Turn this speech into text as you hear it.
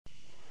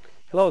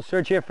Hello,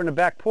 Serge here from the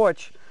back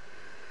porch.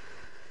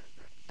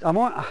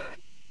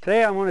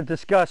 Today I want to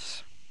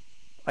discuss,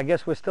 I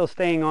guess we're still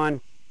staying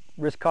on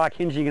wrist cock,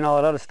 hinging and all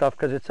that other stuff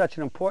because it's such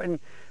an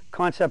important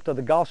concept of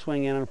the golf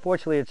swing, and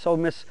unfortunately it's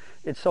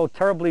so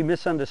terribly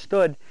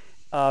misunderstood,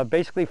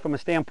 basically from a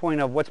standpoint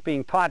of what's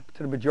being taught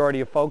to the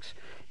majority of folks,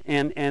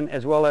 and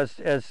as well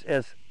as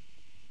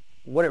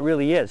what it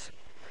really is.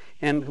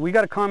 And we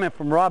got a comment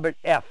from Robert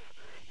F.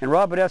 And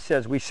Robert F.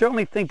 says, "We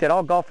certainly think that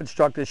all golf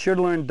instructors should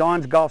learn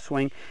Don's golf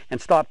swing and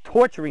stop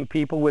torturing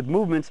people with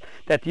movements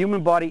that the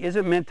human body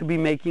isn't meant to be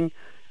making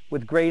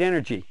with great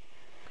energy."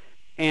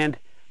 And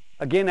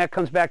again, that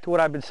comes back to what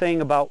I've been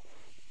saying about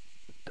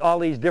all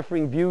these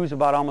differing views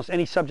about almost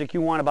any subject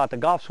you want about the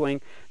golf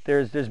swing.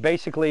 There's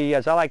basically,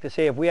 as I like to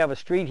say, if we have a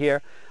street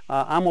here,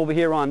 I'm over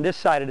here on this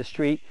side of the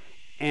street,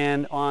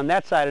 and on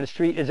that side of the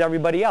street is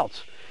everybody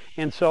else.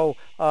 And so,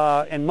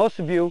 and most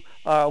of you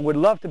would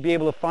love to be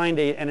able to find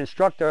an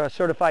instructor, a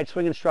certified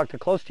swing instructor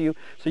close to you,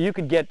 so you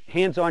could get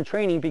hands-on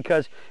training,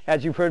 because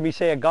as you've heard me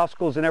say at golf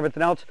schools and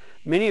everything else,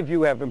 many of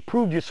you have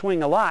improved your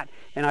swing a lot,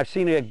 and I've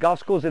seen it at golf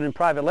schools and in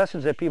private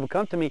lessons that people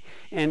come to me,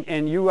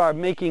 and you are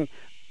making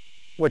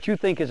what you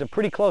think is a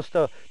pretty close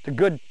to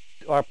good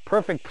or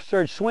perfect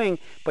Serge swing,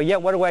 but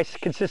yet what do I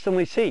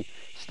consistently see?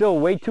 Still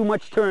way too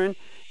much turn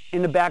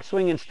in the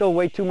backswing and still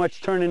way too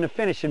much turn in the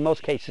finish in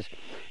most cases.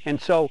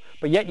 And so,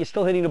 but yet you're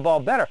still hitting the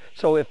ball better.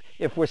 So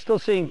if we're still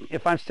seeing,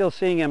 if I'm still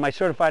seeing and my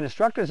certified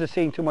instructors are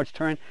seeing too much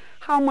turn,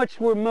 how much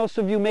were most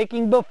of you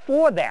making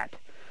before that?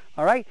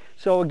 All right.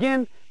 So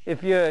again,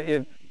 if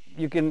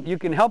you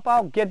can help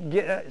out,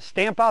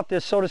 stamp out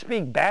this, so to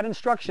speak, bad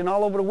instruction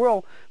all over the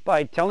world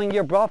by telling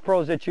your golf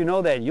pros that you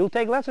know that you'll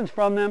take lessons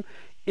from them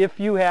if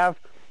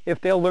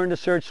they'll learn the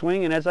Serge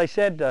swing. And as I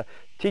said, the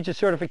teacher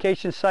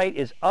certification site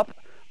is up.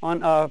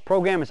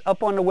 Program is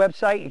up on the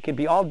website. It can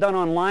be all done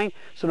online,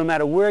 so no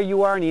matter where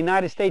you are in the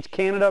United States,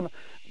 Canada,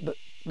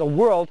 the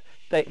world,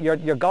 that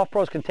your golf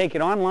pros can take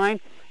it online.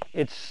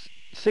 It's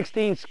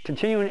 16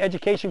 continuing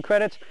education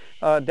credits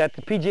that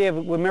the PGA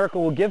of America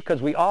will give,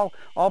 because we all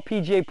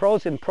PGA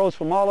pros and pros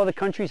from all other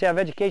countries have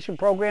education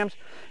programs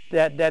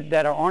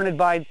that are honored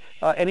by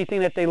anything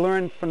that they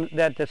learn from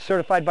that's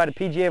certified by the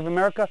PGA of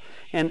America,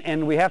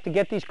 and we have to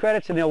get these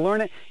credits, and they'll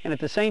learn it. And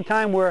at the same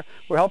time, we're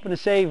helping to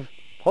save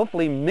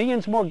hopefully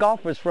millions more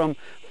golfers from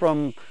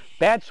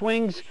bad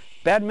swings,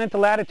 bad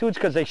mental attitudes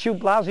because they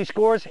shoot lousy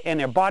scores and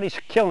their body's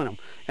killing them,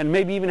 and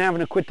maybe even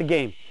having to quit the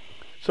game.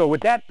 So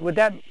with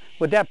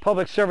that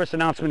public service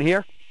announcement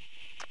here,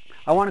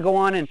 I want to go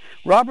on, and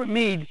Robert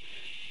Mead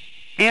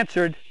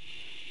answered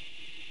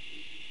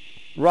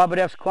Robert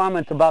F.'s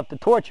comment about the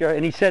torture,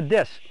 and he said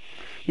this.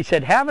 He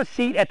said, "Have a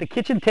seat at the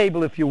kitchen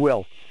table, if you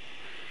will.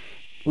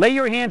 Lay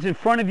your hands in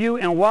front of you,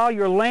 and while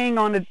you're laying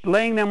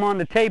them on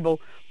the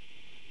table,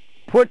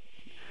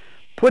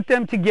 put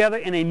them together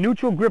in a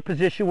neutral grip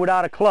position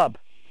without a club."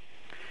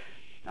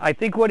 I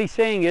think what he's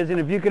saying is, and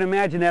if you can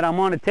imagine that I'm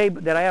on a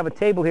table, that I have a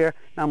table here,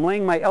 and I'm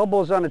laying my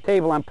elbows on the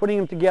table, I'm putting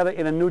them together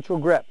in a neutral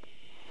grip.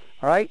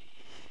 All right?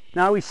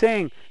 Now he's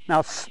saying,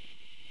 now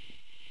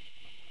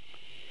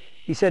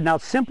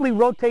simply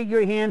rotate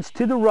your hands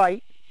to the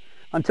right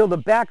until the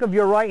back of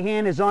your right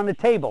hand is on the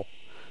table.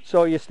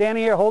 So you're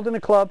standing here holding the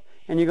club,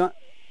 and you're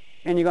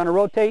going to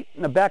rotate,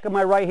 and the back of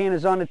my right hand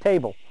is on the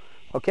table.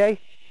 Okay?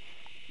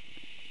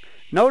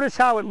 Notice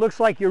how it looks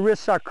like your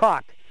wrists are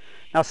cocked.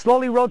 Now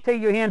slowly rotate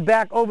your hand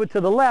back over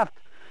to the left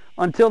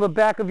until the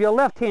back of your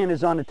left hand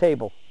is on the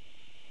table.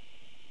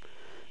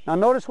 Now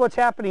notice what's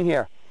happening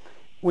here.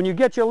 When you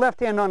get your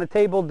left hand on the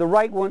table, the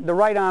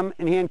right arm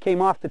and hand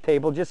came off the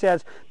table, just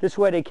as this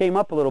way they came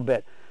up a little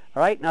bit.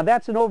 All right? Now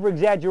that's an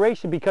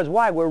over-exaggeration, because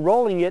why? We're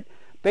rolling it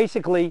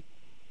basically,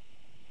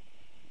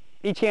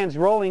 each hand's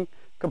rolling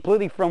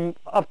completely from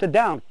up to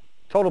down.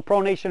 Total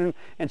pronation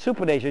and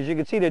supination. As you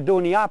can see, they're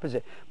doing the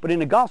opposite. But in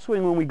the golf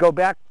swing, when we go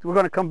back, we're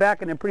going to come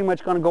back and they're pretty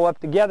much going to go up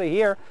together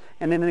here,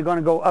 and then they're going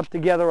to go up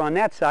together on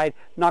that side,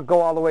 not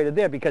go all the way to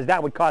there, because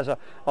that would cause a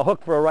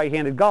hook for a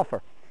right-handed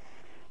golfer.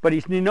 But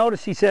you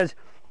notice, he says,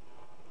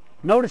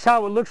 notice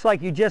how it looks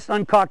like you just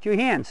uncocked your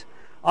hands.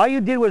 All you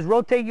did was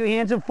rotate your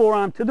hands and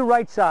forearm to the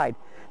right side.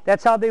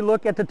 That's how they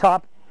look at the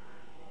top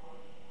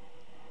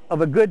of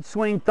a good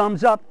swing,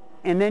 thumbs up,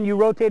 and then you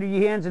rotated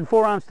your hands and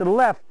forearms to the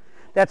left.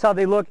 That's how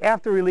they look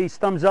after release,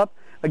 thumbs up,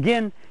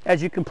 again,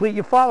 as you complete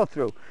your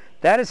follow-through.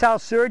 That is how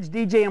Serge,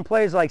 DJ, and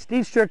players like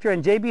Steve Stricker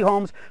and J.B.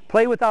 Holmes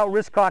play without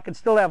wrist cock and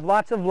still have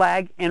lots of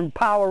lag and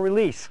power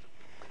release.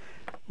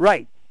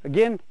 Right.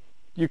 Again,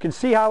 you can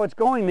see how it's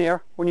going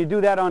there when you do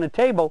that on a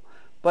table,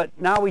 but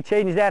now we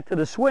change that to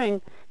the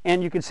swing,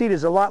 and you can see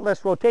there's a lot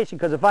less rotation,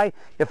 because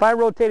if I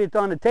rotate it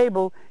on the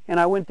table and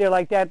I went there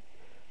like that,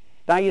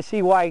 now you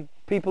see why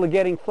people are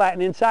getting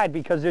flattened inside,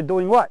 because they're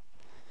doing what?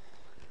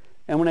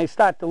 And when they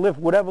start to lift,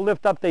 whatever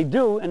lift up they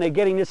do, and they're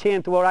getting this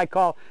hand to what I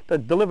call the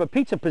deliver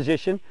pizza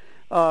position,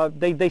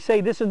 they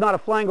say this is not a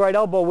flying right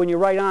elbow when your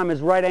right arm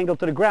is right angle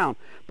to the ground.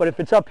 But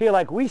if it's up here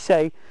like we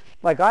say,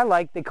 like I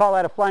like, they call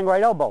that a flying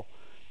right elbow.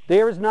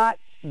 There is not,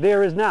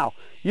 there is now.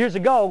 Years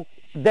ago,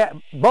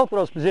 both of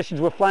those positions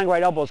were flying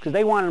right elbows because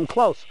they wanted them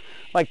close,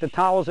 like the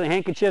towels and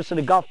handkerchiefs and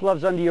the golf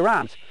gloves under your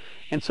arms.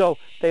 And so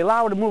they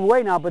allow it to move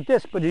away now, but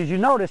as you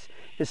notice,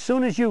 as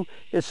soon as you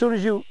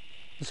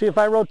see, if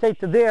I rotate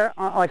to there,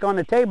 like on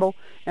the table,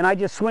 and I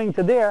just swing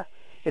to there,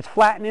 it's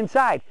flattened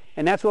inside.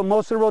 And that's what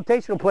most of the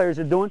rotational players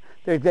are doing.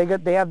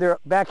 They have their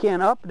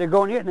backhand up, they're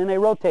going here, and then they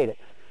rotate it.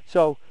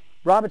 So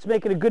Robert's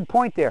making a good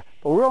point there,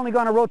 but we're only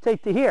going to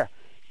rotate to here.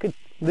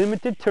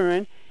 Limited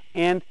turn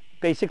and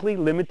basically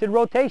limited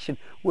rotation.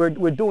 We're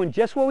doing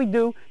just what we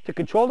do to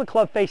control the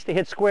club face to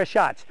hit square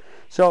shots.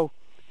 So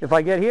if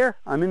I get here,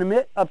 I'm in the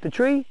mitt, up the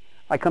tree,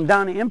 I come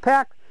down to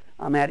impact,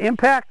 I'm at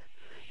impact,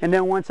 and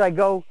then once I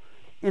go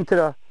into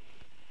the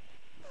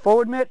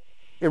forward mitt,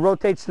 it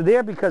rotates to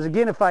there, because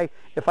again, if I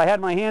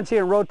had my hands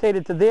here and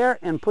rotated to there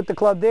and put the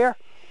club there,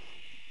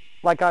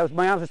 like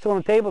my arms are still on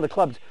the table, the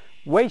club's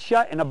way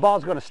shut and the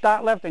ball's going to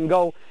start left and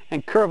go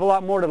and curve a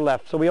lot more to the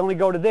left. So we only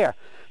go to there.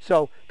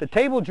 So the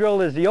table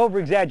drill is the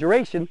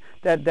over-exaggeration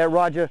that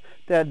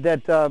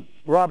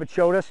Robert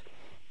showed us.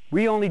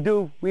 We only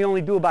do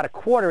about a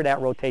quarter of that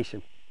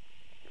rotation.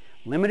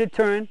 Limited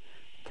turn,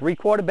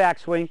 3/4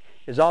 backswing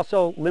is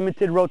also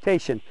limited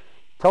rotation.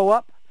 Toe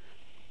up,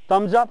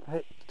 thumbs up,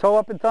 toe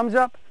up and thumbs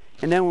up,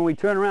 and then when we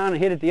turn around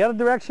and hit it the other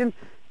direction,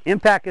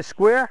 impact is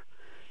square,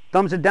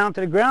 thumbs are down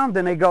to the ground,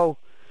 then they go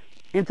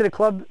into the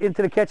club,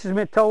 into the catcher's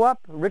mitt, toe up,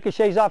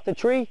 ricochets off the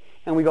tree,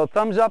 and we go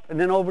thumbs up and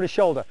then over the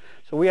shoulder.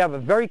 So we have a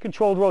very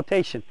controlled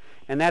rotation,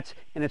 and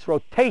its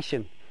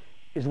rotation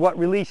is what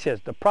release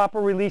is. The proper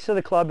release of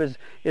the club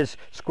is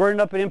squaring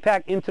up an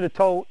impact into the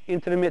toe,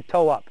 into the mitt,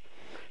 toe up.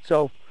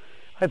 So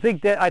I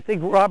think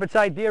Robert's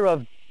idea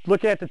of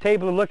looking at the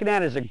table and looking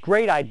at it is a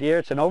great idea.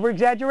 It's an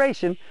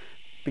over-exaggeration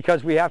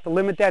because we have to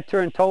limit that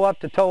turn toe up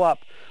to toe up.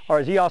 Or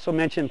as he also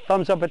mentioned,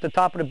 thumbs up at the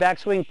top of the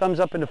backswing, thumbs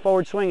up in the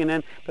forward swing, and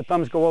then the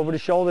thumbs go over the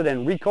shoulder,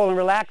 then recoil and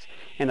relax,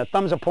 and the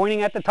thumbs are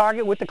pointing at the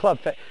target with the club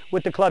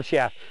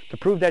shaft to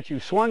prove that you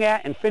swung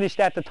at and finished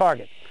at the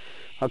target.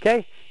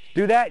 Okay?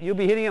 Do that, you'll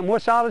be hitting it more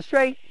solid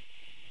straight,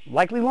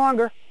 likely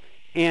longer,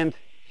 and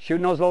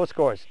shooting those lower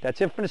scores. That's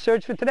it for the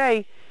Surge for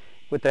today,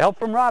 with the help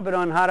from Robert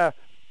on how to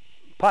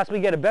possibly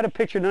get a better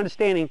picture and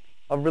understanding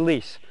of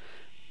release.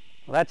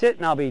 Well, that's it,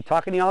 and I'll be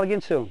talking to y'all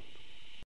again soon.